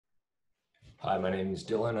Hi, my name is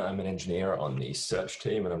Dylan. I'm an engineer on the search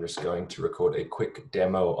team, and I'm just going to record a quick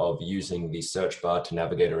demo of using the search bar to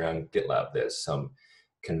navigate around GitLab. There's some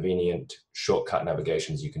convenient shortcut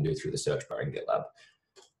navigations you can do through the search bar in GitLab.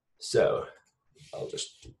 So I'll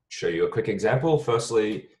just show you a quick example.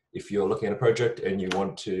 Firstly, if you're looking at a project and you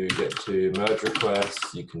want to get to merge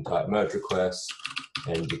requests, you can type merge requests,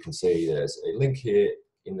 and you can see there's a link here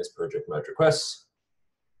in this project, merge requests,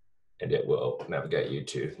 and it will navigate you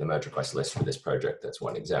to the merge request list for this project. That's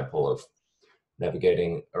one example of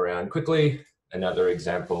navigating around quickly. Another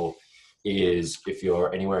example is if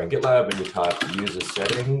you're anywhere in GitLab and you type user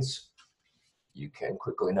settings, you can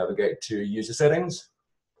quickly navigate to user settings,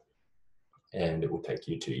 and it will take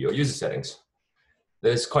you to your user settings.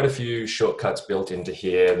 There's quite a few shortcuts built into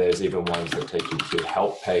here. There's even ones that take you to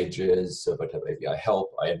help pages. So if I type API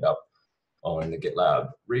help, I end up on the GitLab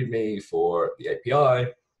README for the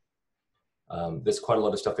API. There's quite a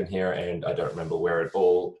lot of stuff in here, and I don't remember what it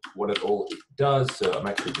all does. So I'm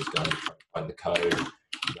actually just going to try to find the code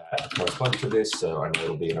that corresponds to this. So I know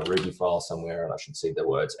it'll be in a Ruby file somewhere, and I should see the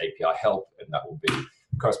words API help, and that will be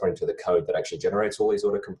corresponding to the code that actually generates all these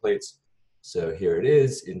autocompletes. So here it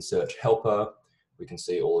is in search helper. We can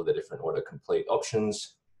see all of the different autocomplete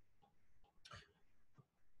options.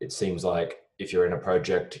 It seems like if you're in a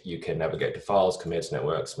project, you can navigate to files, commits,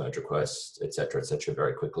 networks, merge requests, et cetera,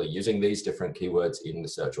 very quickly using these different keywords in the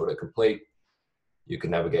search autocomplete. You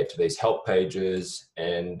can navigate to these help pages,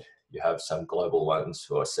 and you have some global ones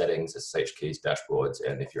for settings, SSH keys, dashboards,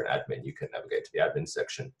 and if you're an admin, you can navigate to the admin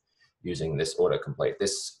section using this autocomplete.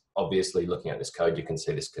 This, obviously, looking at this code, you can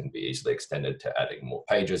see this can be easily extended to adding more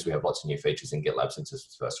pages. We have lots of new features in GitLab since this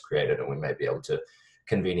was first created, and we may be able to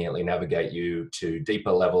conveniently navigate you to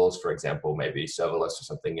deeper levels. For example, maybe serverless or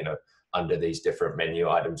something, under these different menu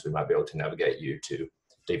items, we might be able to navigate you to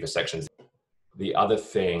deeper sections. The other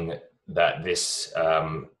thing that this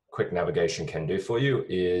quick navigation can do for you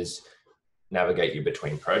is navigate you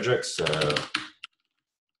between projects. So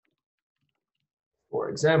for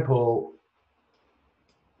example,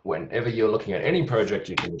 whenever you're looking at any project,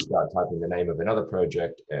 you can start typing the name of another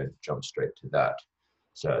project and jump straight to that.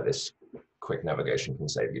 So this quick navigation can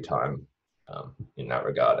save you time in that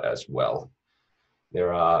regard as well.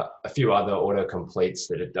 There are a few other autocompletes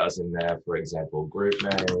that it does in there. For example, group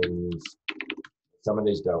names. Some of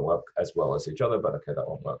these don't work as well as each other, but okay, that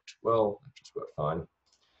one worked well. That just worked fine.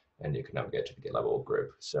 And you can navigate to the GitLab org group.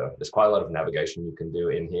 So there's quite a lot of navigation you can do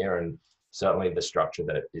in here, and certainly the structure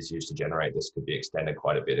that is used to generate this could be extended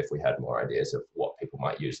quite a bit if we had more ideas of what people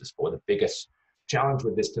might use this for. The biggest challenge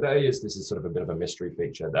with this today is this is sort of a bit of a mystery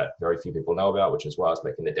feature that very few people know about, which is why I was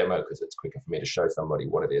making the demo, because it's quicker for me to show somebody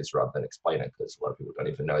what it is rather than explain it, because a lot of people don't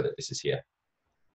even know that this is here.